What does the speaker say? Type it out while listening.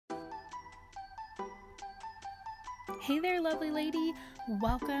Hey there, lovely lady.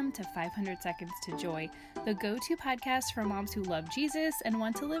 Welcome to 500 Seconds to Joy, the go-to podcast for moms who love Jesus and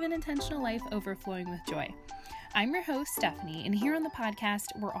want to live an intentional life overflowing with joy. I'm your host, Stephanie, and here on the podcast,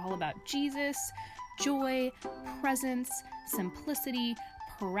 we're all about Jesus, joy, presence, simplicity,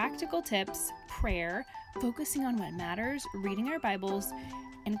 practical tips, prayer, focusing on what matters, reading our Bibles,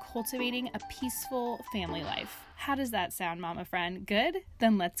 and cultivating a peaceful family life. How does that sound, mama friend? Good?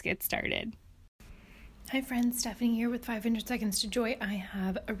 Then let's get started. Hi friends, Stephanie here with 500 Seconds to Joy. I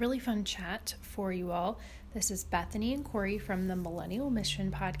have a really fun chat for you all. This is Bethany and Corey from the Millennial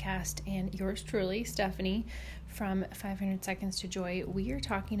Mission podcast and yours truly, Stephanie from 500 Seconds to Joy. We are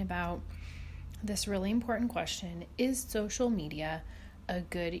talking about this really important question: is social media a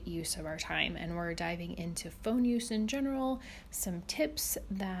good use of our time? And we're diving into phone use in general, some tips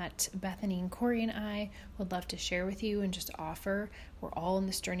that Bethany and Corey and I would love to share with you and just offer. We're all in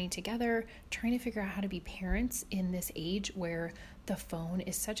this journey together, trying to figure out how to be parents in this age where the phone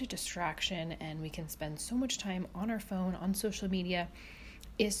is such a distraction and we can spend so much time on our phone, on social media.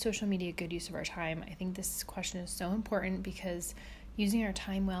 Is social media a good use of our time? I think this question is so important because using our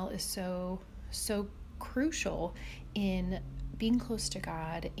time well is so crucial in being close to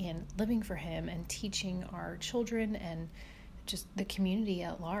God and living for Him and teaching our children and just the community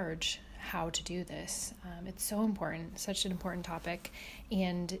at large how to do this. It's so important, such an important topic.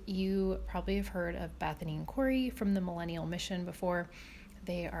 And you probably have heard of Bethany and Corey from the Millennial Mission before.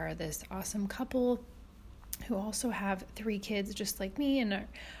 They are this awesome couple who also have 3 kids just like me, and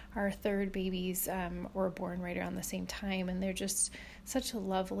our third babies were born right around the same time. And they're just such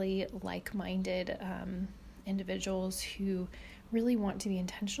lovely, like-minded individuals who really want to be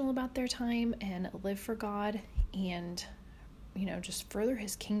intentional about their time and live for God and, just further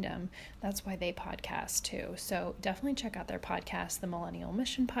His kingdom. That's why they podcast too. So definitely check out their podcast, the Millennial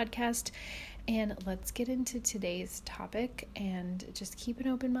Mission podcast. And let's get into today's topic and just keep an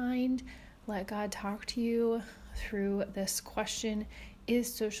open mind. Let God talk to you through this question: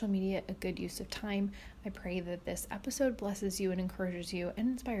 is social media a good use of time? I pray that this episode blesses you and encourages you and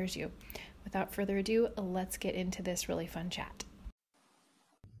inspires you. Without further ado, let's get into this really fun chat.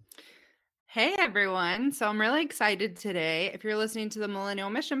 Hey everyone. So I'm really excited today. If you're listening to the Millennial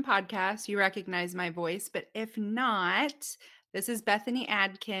Mission podcast, you recognize my voice, but if not, this is Bethany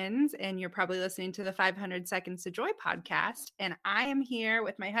Adkins, and you're probably listening to the 500 Seconds to Joy podcast. And I am here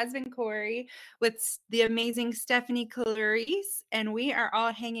with my husband, Corey, with the amazing Stephanie Clarice, and we are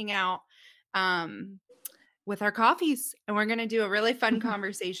all hanging out with our coffees, and we're going to do a really fun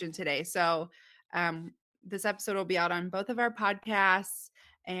conversation today. So this episode will be out on both of our podcasts,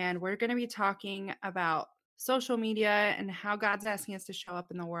 and we're going to be talking about social media and how God's asking us to show up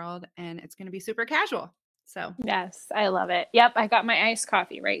in the world, and it's going to be super casual. So yes, I love it. Yep, I got my iced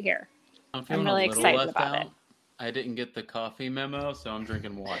coffee right here. I'm feeling really a little excited left about out. it. I didn't get the coffee memo, so I'm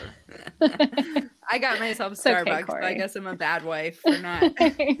drinking water. I got myself It's okay, Starbucks, but I Corey. guess I'm a bad wife for not.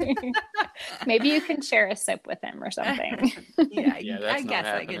 Maybe you can share a sip with him or something. Yeah, that's I not guess I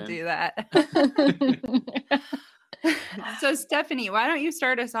happening. could do that. So Stephanie, why don't you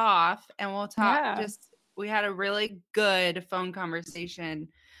start us off and we'll talk. Yeah. We had a really good phone conversation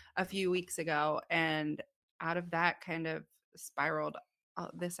a few weeks ago, and out of that kind of spiraled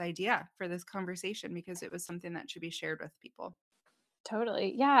this idea for this conversation because it was something that should be shared with people.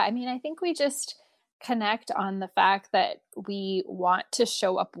 Totally. Yeah. I mean, I think we just connect on the fact that we want to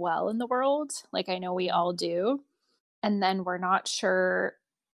show up well in the world. Like I know we all do. And then we're not sure,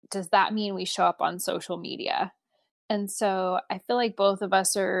 does that mean we show up on social media? And so I feel like both of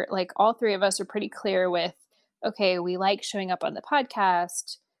us are, like all 3 of us are pretty clear with, okay, we like showing up on the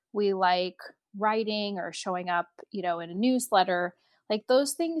podcast. We like writing or showing up, in a newsletter. Like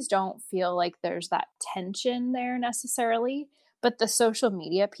those things don't feel like there's that tension there necessarily. But the social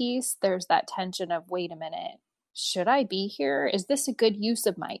media piece, there's that tension of, wait a minute, should I be here? Is this a good use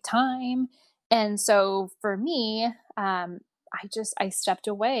of my time? And so for me, I stepped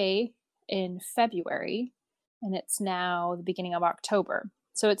away in February, and it's now the beginning of October.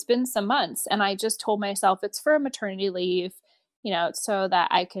 So it's been some months, and I just told myself it's for maternity leave, so that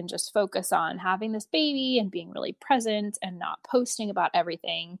I can just focus on having this baby and being really present and not posting about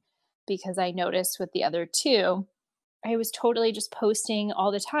everything. Because I noticed with the other 2, I was totally just posting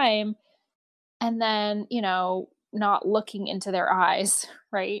all the time and then, not looking into their eyes,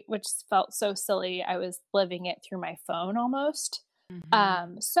 right? Which felt so silly. I was living it through my phone almost.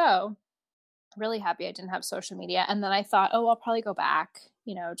 So really happy I didn't have social media. And then I thought, I'll probably go back,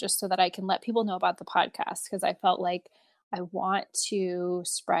 just so that I can let people know about the podcast, because I felt like I want to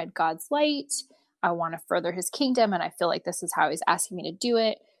spread God's light. I want to further His kingdom. And I feel like this is how He's asking me to do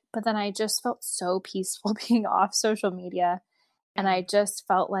it. But then I just felt so peaceful being off social media. And Yeah. I just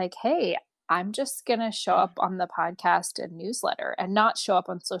felt like, hey, I'm just going to show up on the podcast and newsletter and not show up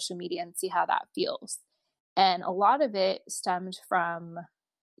on social media and see how that feels. And a lot of it stemmed from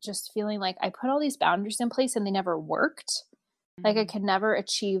just feeling like I put all these boundaries in place and they never worked. Like I Mhm. could never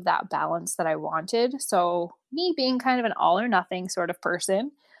achieve that balance that I wanted. So, me being kind of an all or nothing sort of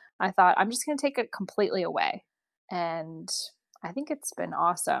person, I thought I'm just going to take it completely away. And I think it's been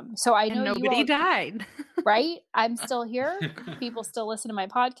awesome. So, I And know you nobody all, died. right? I'm still here. People still listen to my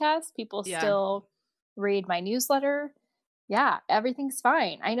podcast. People Yeah. still read my newsletter. Yeah, everything's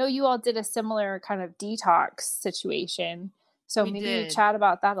fine. I know you all did a similar kind of detox situation. So We maybe did. chat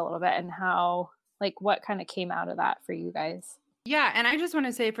about that a little bit and how, like, what kind of came out of that for you guys. Yeah, and I just want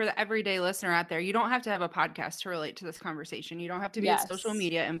to say for the everyday listener out there, you don't have to have a podcast to relate to this conversation. You don't have to be a social Yes.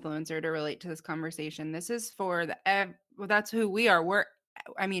 media influencer to relate to this conversation. This is for well, that's who we are.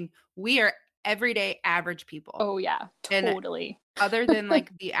 We are everyday average people. Oh, yeah, And totally. other than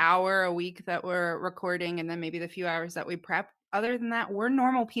like the hour a week that we're recording and then maybe the few hours that we prep, other than that, we're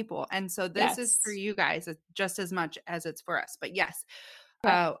normal people. And so this is for Yes. you guys just as much as it's for us. But yes,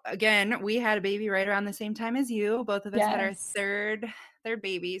 Yep. again, we had a baby right around the same time as you. Both of us had our Yes. third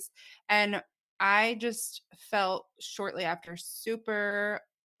babies. And I just felt shortly after super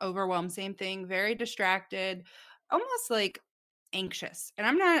overwhelmed, same thing, very distracted, almost like anxious. And Oh,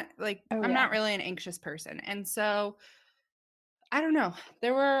 I'm yeah. not really an anxious person. And so I don't know.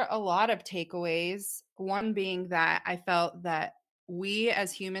 There were a lot of takeaways. One being that I felt that we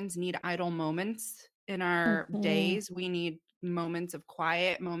as humans need idle moments in our Mhm. days. We need moments of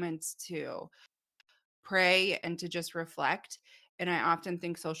quiet, moments to pray and to just reflect. And I often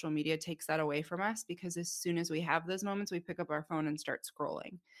think social media takes that away from us because as soon as we have those moments, we pick up our phone and start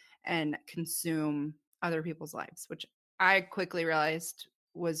scrolling and consume other people's lives, which I quickly realized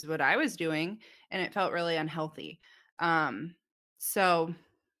was what I was doing. And it felt really unhealthy. So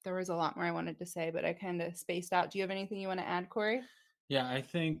there was a lot more I wanted to say, but I kind of spaced out. Do you have anything you want to add, Corey? Yeah, I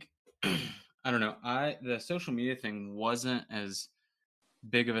think I don't know. The social media thing wasn't as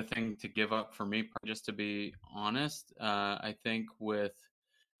big of a thing to give up for me, just to be honest. I think with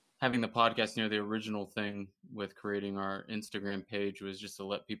having the podcast, the original thing with creating our Instagram page was just to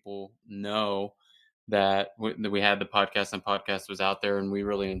let people know that we had the podcast and podcast was out there, and we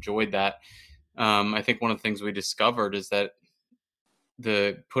really enjoyed that. I think one of the things we discovered is that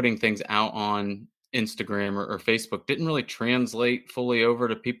the putting things out on Instagram or Facebook didn't really translate fully over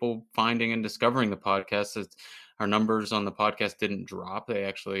to people finding and discovering the podcast. Our numbers on the podcast didn't drop; they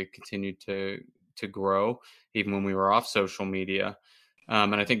actually continued to grow even when we were off social media.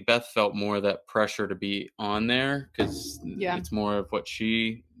 And I think Beth felt more of that pressure to be on there because Yeah. it's more of what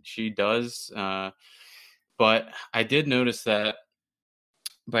she does. But I did notice that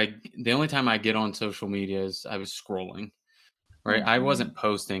by the only time I get on social media is I was scrolling. Right. I Mhm. wasn't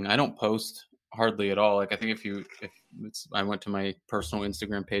posting. I don't post hardly at all. Like I think if I went to my personal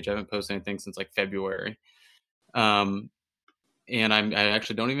Instagram page, I haven't posted anything since like February. Um, and I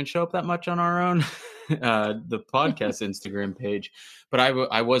actually don't even show up that much on our own the podcast Instagram page, but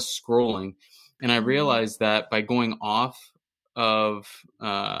I was scrolling, and I Mhm. realized that by going off of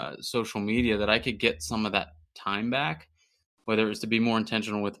social media, that I could get some of that time back, whether it was to be more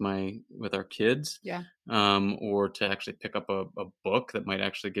intentional with our kids, Yeah. or to actually pick up a book that might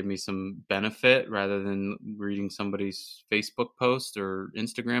actually give me some benefit rather than reading somebody's Facebook post or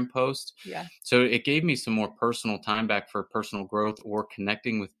Instagram post. Yeah. So it gave me some more personal time back for personal growth or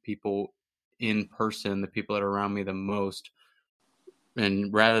connecting with people in person, the people that are around me the most.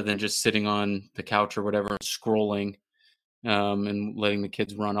 And rather than just sitting on the couch or whatever, scrolling, and letting the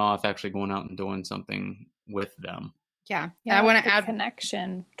kids run off, actually going out and doing something with them. Yeah. And I Yeah, want to the add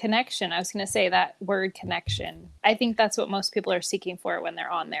connection. I was going to say that word connection. I think that's what most people are seeking for when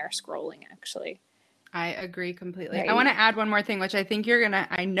they're on there scrolling, actually. I agree completely. I Right? want to add one more thing, which I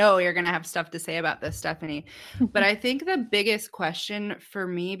know you're going to have stuff to say about this, Stephanie. But I think the biggest question for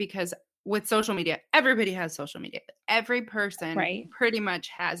me, because with social media, everybody has social media. Every person Right. pretty much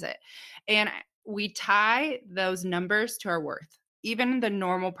has it. And we tie those numbers to our worth. Even the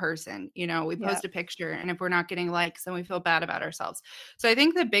normal person, we Yeah. post a picture, and if we're not getting likes, then we feel bad about ourselves. So I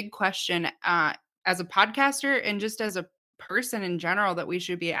think the big question as a podcaster and just as a person in general that we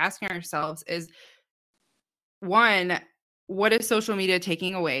should be asking ourselves is, one, what is social media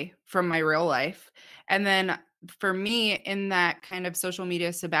taking away from my real life? And then for me, in that kind of social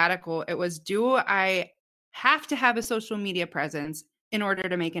media sabbatical, it was, do I have to have a social media presence in order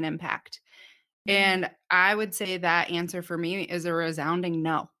to make an impact? And I would say that answer for me is a resounding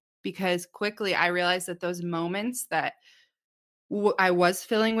no, because quickly I realized that those moments that I was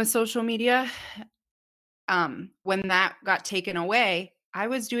feeling with social media, when that got taken away, I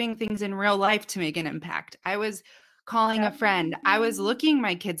was doing things in real life to make an impact. I was calling a friend. I was looking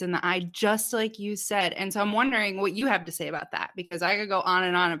my kids in the eye, just like you said. And so I'm wondering what you have to say about that, because I could go on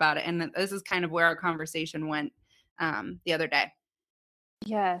and on about it. And this is kind of where our conversation went the other day.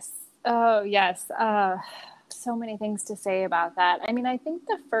 Yes. Oh, yes. So many things to say about that. I mean, I think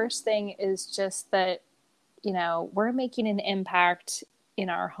the first thing is just that, we're making an impact in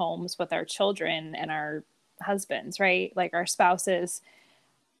our homes with our children and our husbands, right? Like our spouses.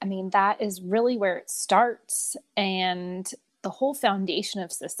 I mean, that is really where it starts. And the whole foundation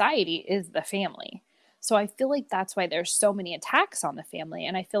of society is the family. So I feel like that's why there's so many attacks on the family.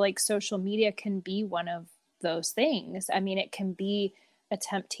 And I feel like social media can be one of those things. I mean, it can be a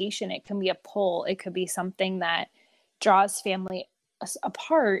temptation. It can be a pull. It could be something that draws family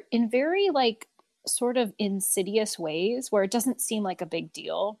apart in very sort of insidious ways where it doesn't seem like a big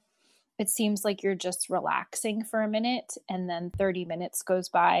deal. It seems like you're just relaxing for a minute, and then 30 minutes goes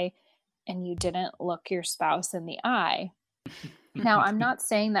by and you didn't look your spouse in the eye. Now, I'm not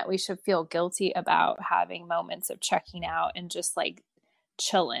saying that we should feel guilty about having moments of checking out and just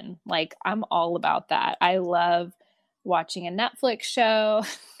chilling. Like, I'm all about that. I love watching a Netflix show,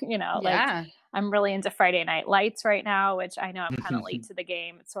 Yeah. I'm really into Friday Night Lights right now, which I know I'm kind of late to the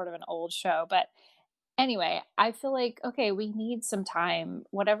game. It's sort of an old show, but anyway, I feel like, okay, we need some time,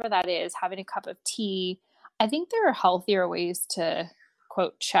 whatever that is, having a cup of tea. I think there are healthier ways to,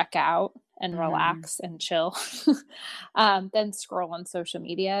 quote, check out and relax and chill than scroll on social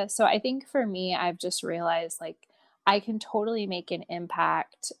media. So I think for me, I've just realized I can totally make an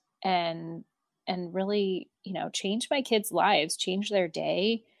impact and really, change my kids' lives, change their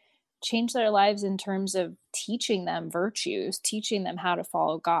day, change their lives in terms of teaching them virtues, teaching them how to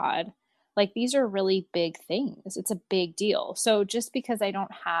follow God. Like, these are really big things. It's a big deal. So just because I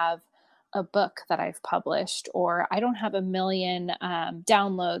don't have a book that I've published, or I don't have a million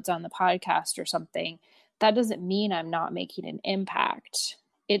downloads on the podcast or something, that doesn't mean I'm not making an impact.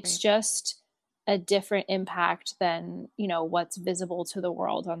 It's just a different impact than, what's visible to the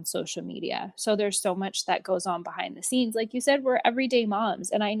world on social media. So there's so much that goes on behind the scenes. Like you said, we're everyday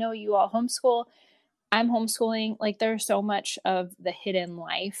moms. And I know you all homeschool. I'm homeschooling. Like, there's so much of the hidden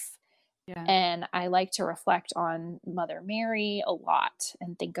life. Yeah. And I like to reflect on Mother Mary a lot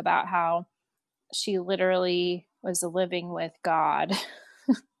and think about how she literally was living with God,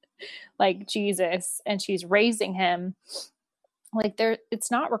 like Jesus, and she's raising him. Like,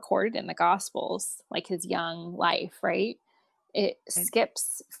 it's not recorded in the Gospels, like his young life, right? It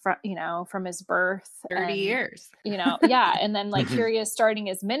skips from his birth 30 years. Yeah. And then here he is starting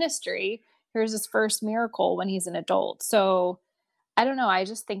his ministry. Here's his first miracle when he's an adult. So I don't know. I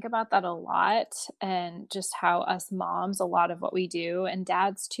just think about that a lot, and just how us moms, a lot of what we do, and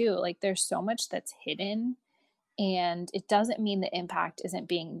dads too, there's so much that's hidden, and it doesn't mean the impact isn't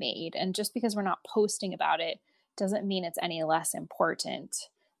being made. And just because we're not posting about it doesn't mean it's any less important.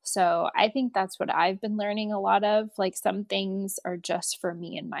 So I think that's what I've been learning a lot of. Some things are just for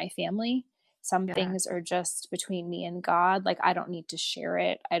me and my family. Some things are just between me and God. I don't need to share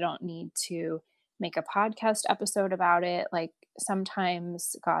it. I don't need to make a podcast episode about it.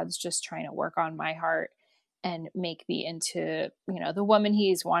 Sometimes God's just trying to work on my heart and make me into, the woman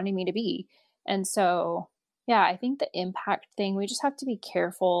he's wanting me to be. And so, yeah, I think the impact thing, we just have to be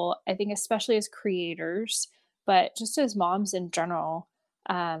careful. I think especially as creators, but just as moms in general,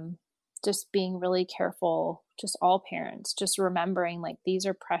 just being really careful, just all parents, just remembering these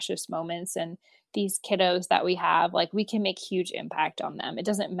are precious moments, and these kiddos that we have, we can make huge impact on them. It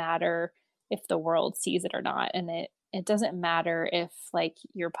doesn't matter if the world sees it or not. And it doesn't matter if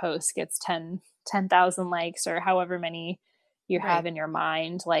your post gets 10,000 likes or however many you have in your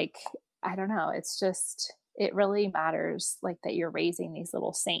mind. I don't know. It's just, it really matters that you're raising these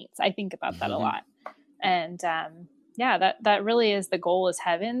little saints. I think about that a lot. And that really is the goal, is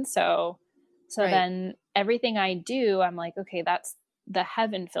heaven. So then everything I do, I'm okay, that's the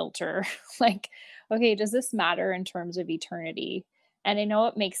heaven filter. Okay, does this matter in terms of eternity? And I know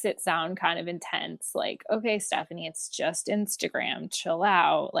it makes it sound kind of intense. Okay, Stephanie, it's just Instagram, chill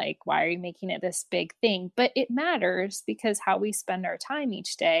out. Why are you making it this big thing? But it matters, because how we spend our time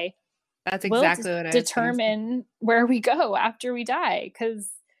each day, that's exactly what I determine where we go after we die.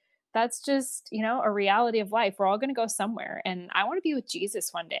 Because that's just, a reality of life. We're all going to go somewhere, and I want to be with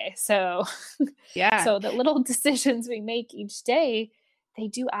Jesus one day. So, so the little decisions we make each day, they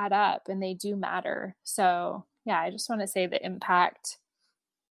do add up and they do matter. So yeah, I just want to say the impact,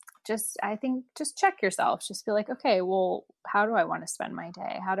 I think just check yourself, just be okay, well, how do I want to spend my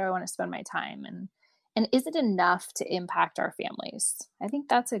day? How do I want to spend my time? And And is it enough to impact our families? I think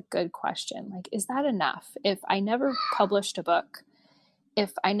that's a good question. Like, is that enough? If I never published a book,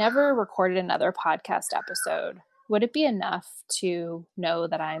 if I never recorded another podcast episode, would it be enough to know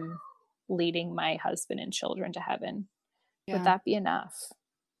that I'm leading my husband and children to heaven? Would Yeah. that be enough?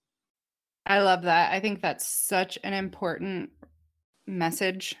 I love that. I think that's such an important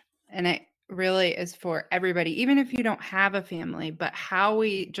message. And it really is for everybody, even if you don't have a family, but how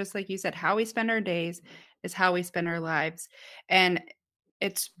we, just like you said, how we spend our days is how we spend our lives. And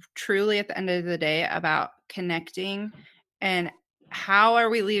it's truly at the end of the day about connecting and how are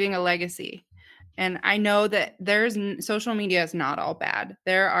we leaving a legacy? And I know that social media is not all bad.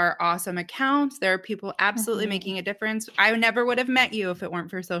 There are awesome accounts. There are people absolutely making a difference. I never would have met you if it weren't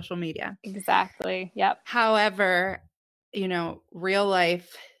for social media. Exactly. Yep. However, real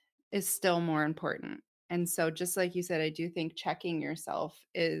life is still more important. And so just like you said, I do think checking yourself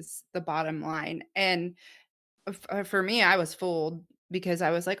is the bottom line. And for me, I was fooled because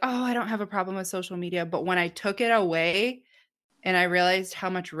I was like, oh, I don't have a problem with social media. But when I took it away and I realized how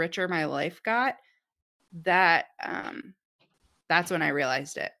much richer my life got, that's when I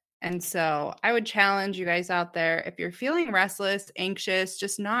realized it. And so I would challenge you guys out there, if you're feeling restless, anxious,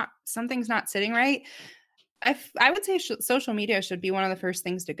 something's not sitting right, I would say social media should be one of the first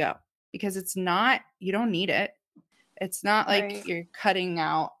things to go, because you don't need it. It's not like you're cutting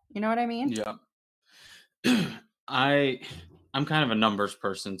out, you know what I mean? Yeah. I'm kind of a numbers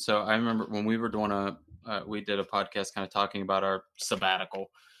person. So I remember when we were doing we did a podcast kind of talking about our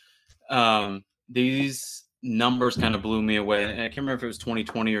sabbatical. These numbers kind of blew me away. And I can't remember if it was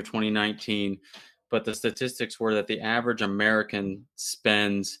 2020 or 2019, but the statistics were that the average American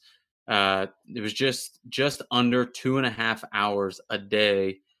spends it was just under 2.5 hours a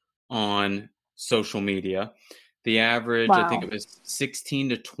day on social media. The average, I think it was 16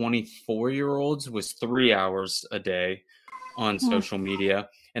 to 24-year-olds, was 3 hours a day on social media.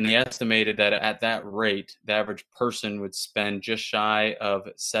 And they estimated that at that rate, the average person would spend just shy of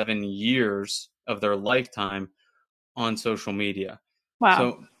 7 years of their lifetime on social media. Wow.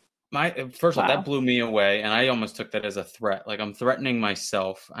 So first of all, that blew me away, and I almost took that as a threat. Like, I'm threatening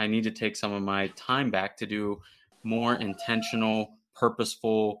myself. I need to take some of my time back to do more intentional,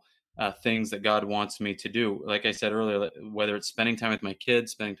 purposeful things that God wants me to do. Like I said earlier, whether it's spending time with my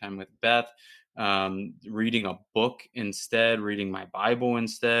kids, spending time with Beth, reading a book instead, reading my Bible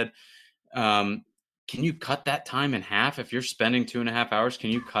instead. Can you cut that time in half? If you're spending 2.5 hours,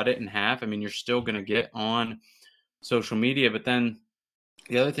 can you cut it in half? I mean, you're still going to get on social media, but then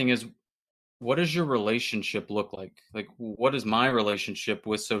the other thing is, what does your relationship look like? Like, what does my relationship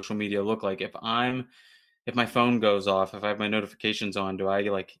with social media look like? If my phone goes off, if I have my notifications on, do I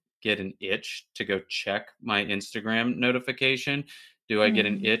like get an itch to go check my Instagram notification? Do I get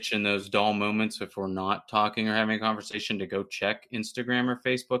an itch in those dull moments if we're not talking or having a conversation to go check Instagram or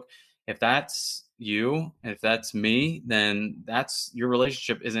Facebook? If that's you, if that's me, then your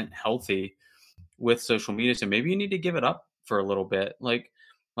relationship isn't healthy with social media. So maybe you need to give it up for a little bit.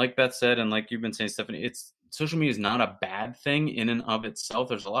 Like Beth said, and like you've been saying, Stephanie, social media is not a bad thing in and of itself.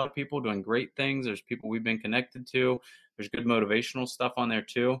 There's a lot of people doing great things. There's people we've been connected to. There's good motivational stuff on there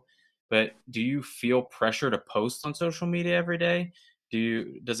too. But do you feel pressure to post on social media every day?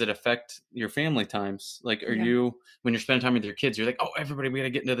 Does it affect your family times? Like, when you're spending time with your kids, you're like, oh, everybody, we got to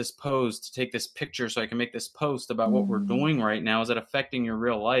get into this pose to take this picture so I can make this post about what we're doing right now. Is it affecting your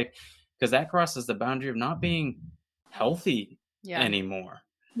real life? Because that crosses the boundary of not being healthy anymore.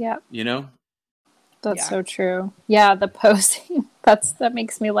 Yeah. That's Yeah. so true. Yeah, the posting, that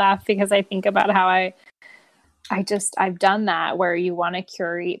makes me laugh, because I think about how I've done that, where you want to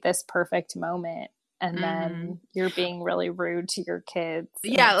curate this perfect moment, and then you're being really rude to your kids.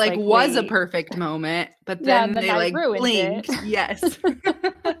 Yeah, like was a perfect moment, but then they like blinked. Yes.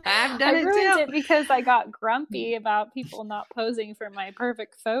 I've done it too. I ruined it because I got grumpy about people not posing for my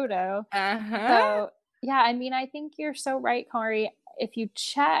perfect photo. So yeah, I mean, I think you're so right, Kari. If you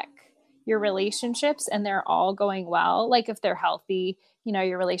check your relationships and they're all going well, like if they're healthy,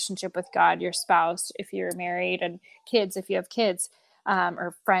 your relationship with God, your spouse, if you're married, and kids, if you have kids,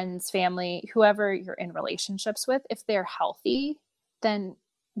 or friends, family, whoever you're in relationships with, if they're healthy, then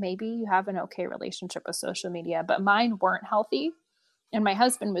maybe you have an okay relationship with social media. But mine weren't healthy. And my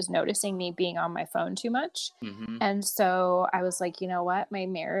husband was noticing me being on my phone too much. And so I was like, you know what? My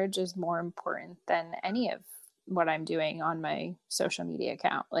marriage is more important than any of what I'm doing on my social media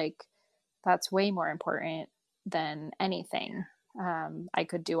account. Like, that's way more important than anything I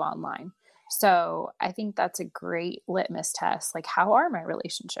could do online. So I think that's a great litmus test. Like, how are my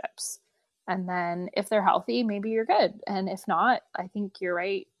relationships? And then if they're healthy, maybe you're good. And if not, I think you're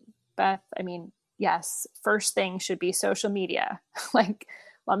right, Beth. I mean, yes, first thing should be social media. Like,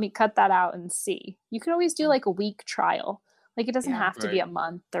 let me cut that out and see. You can always do like a week trial. Like, it doesn't Yeah. have to be a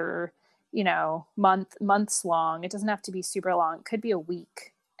month or, months long. It doesn't have to be super long. It could be a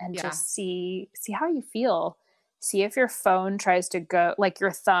week, and just see how you feel. See if your phone tries to go, like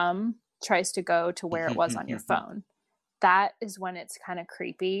your thumb tries to go to where it was on your phone. That is when it's kind of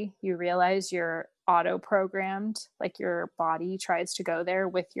creepy. You realize you're auto programmed, like your body tries to go there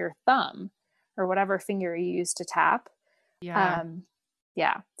with your thumb or whatever finger you use to tap. Yeah.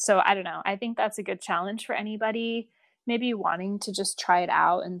 So I don't know. I think that's a good challenge for anybody maybe wanting to just try it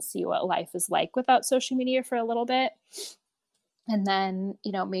out and see what life is like without social media for a little bit. And then,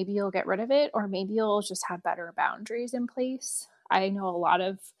 maybe you'll get rid of it, or maybe you'll just have better boundaries in place. I know a lot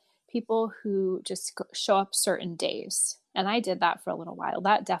of people who just show up certain days, and I did that for a little while.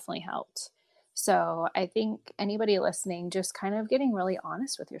 That definitely helped. So I think anybody listening, just kind of getting really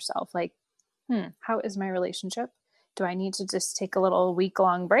honest with yourself, like, how is my relationship? Do I need to just take a little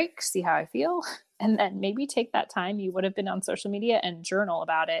week-long break, see how I feel? And then maybe take that time you would have been on social media and journal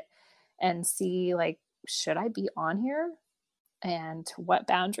about it and see, like, should I be on here? And what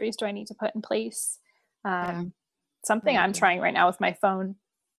boundaries do I need to put in place? Something I'm trying right now with my phone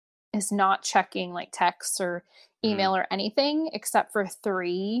is not checking like texts or email or anything except for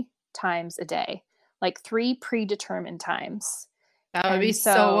 3 times a day, like 3 predetermined times. That would be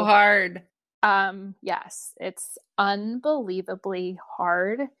so hard. Yes, it's unbelievably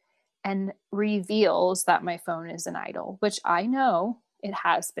hard, and reveals that my phone is an idol, which I know it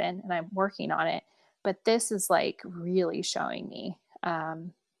has been, and I'm working on it. But this is like really showing me.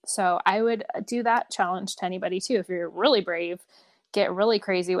 So I would do that challenge to anybody too. If you're really brave, get really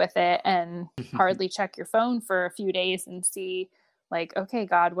crazy with it and hardly check your phone for a few days and see, like, okay,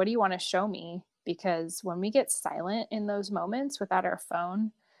 God, what do you want to show me? Because when we get silent in those moments without our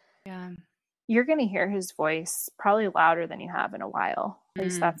phone, you're going to hear his voice probably louder than you have in a while. At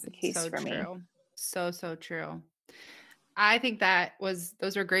least that's the case for me. So true. I think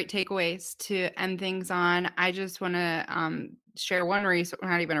those are great takeaways to end things on. I just want to share one resource,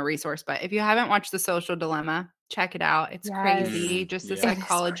 not even a resource, but if you haven't watched The Social Dilemma, check it out. It's crazy, just the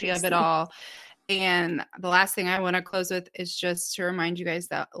psychology of it all. And the last thing I want to close with is just to remind you guys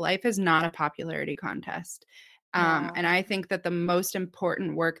that life is not a popularity contest. And I think that the most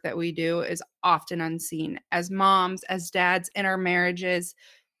important work that we do is often unseen. As moms, as dads, in our marriages,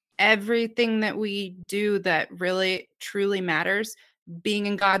 everything that we do that really truly matters, being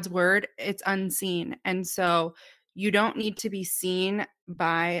in God's word, it's unseen. And so you don't need to be seen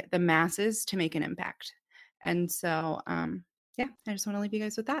by the masses to make an impact. And so, I just want to leave you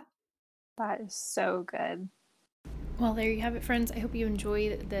guys with that. That is so good. Well, there you have it, friends. I hope you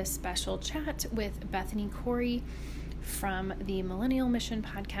enjoyed this special chat with Bethany Corey from the Millennial Mission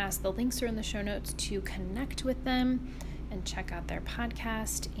podcast. The links are in the show notes to connect with them and check out their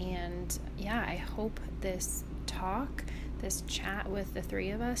podcast. And I hope this chat with the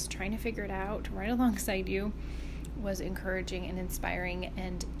 3 of us trying to figure it out right alongside you was encouraging and inspiring.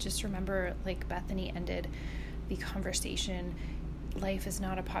 And just remember, like Bethany ended the conversation, life is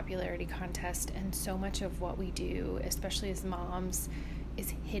not a popularity contest, and so much of what we do, especially as moms,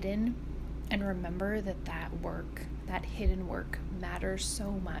 is hidden. And remember that work, that hidden work, matters so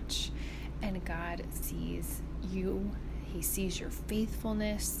much. And God sees you. He sees your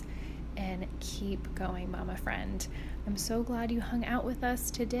faithfulness. And keep going, mama friend. I'm so glad you hung out with us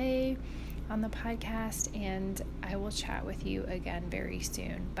today on the podcast, and I will chat with you again very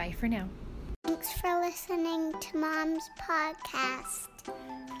soon. Bye for now. Thanks for listening to Mom's podcast.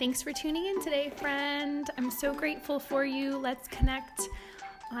 Thanks for tuning in today, friend. I'm so grateful for you. Let's connect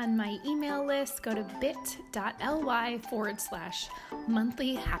on my email list. Go to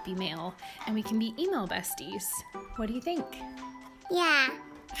bit.ly/monthly happy mail, and we can be email besties. What do you think? Yeah.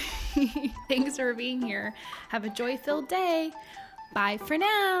 Thanks for being here. Have a joy-filled day. Bye for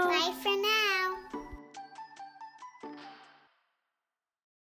now. Bye for now.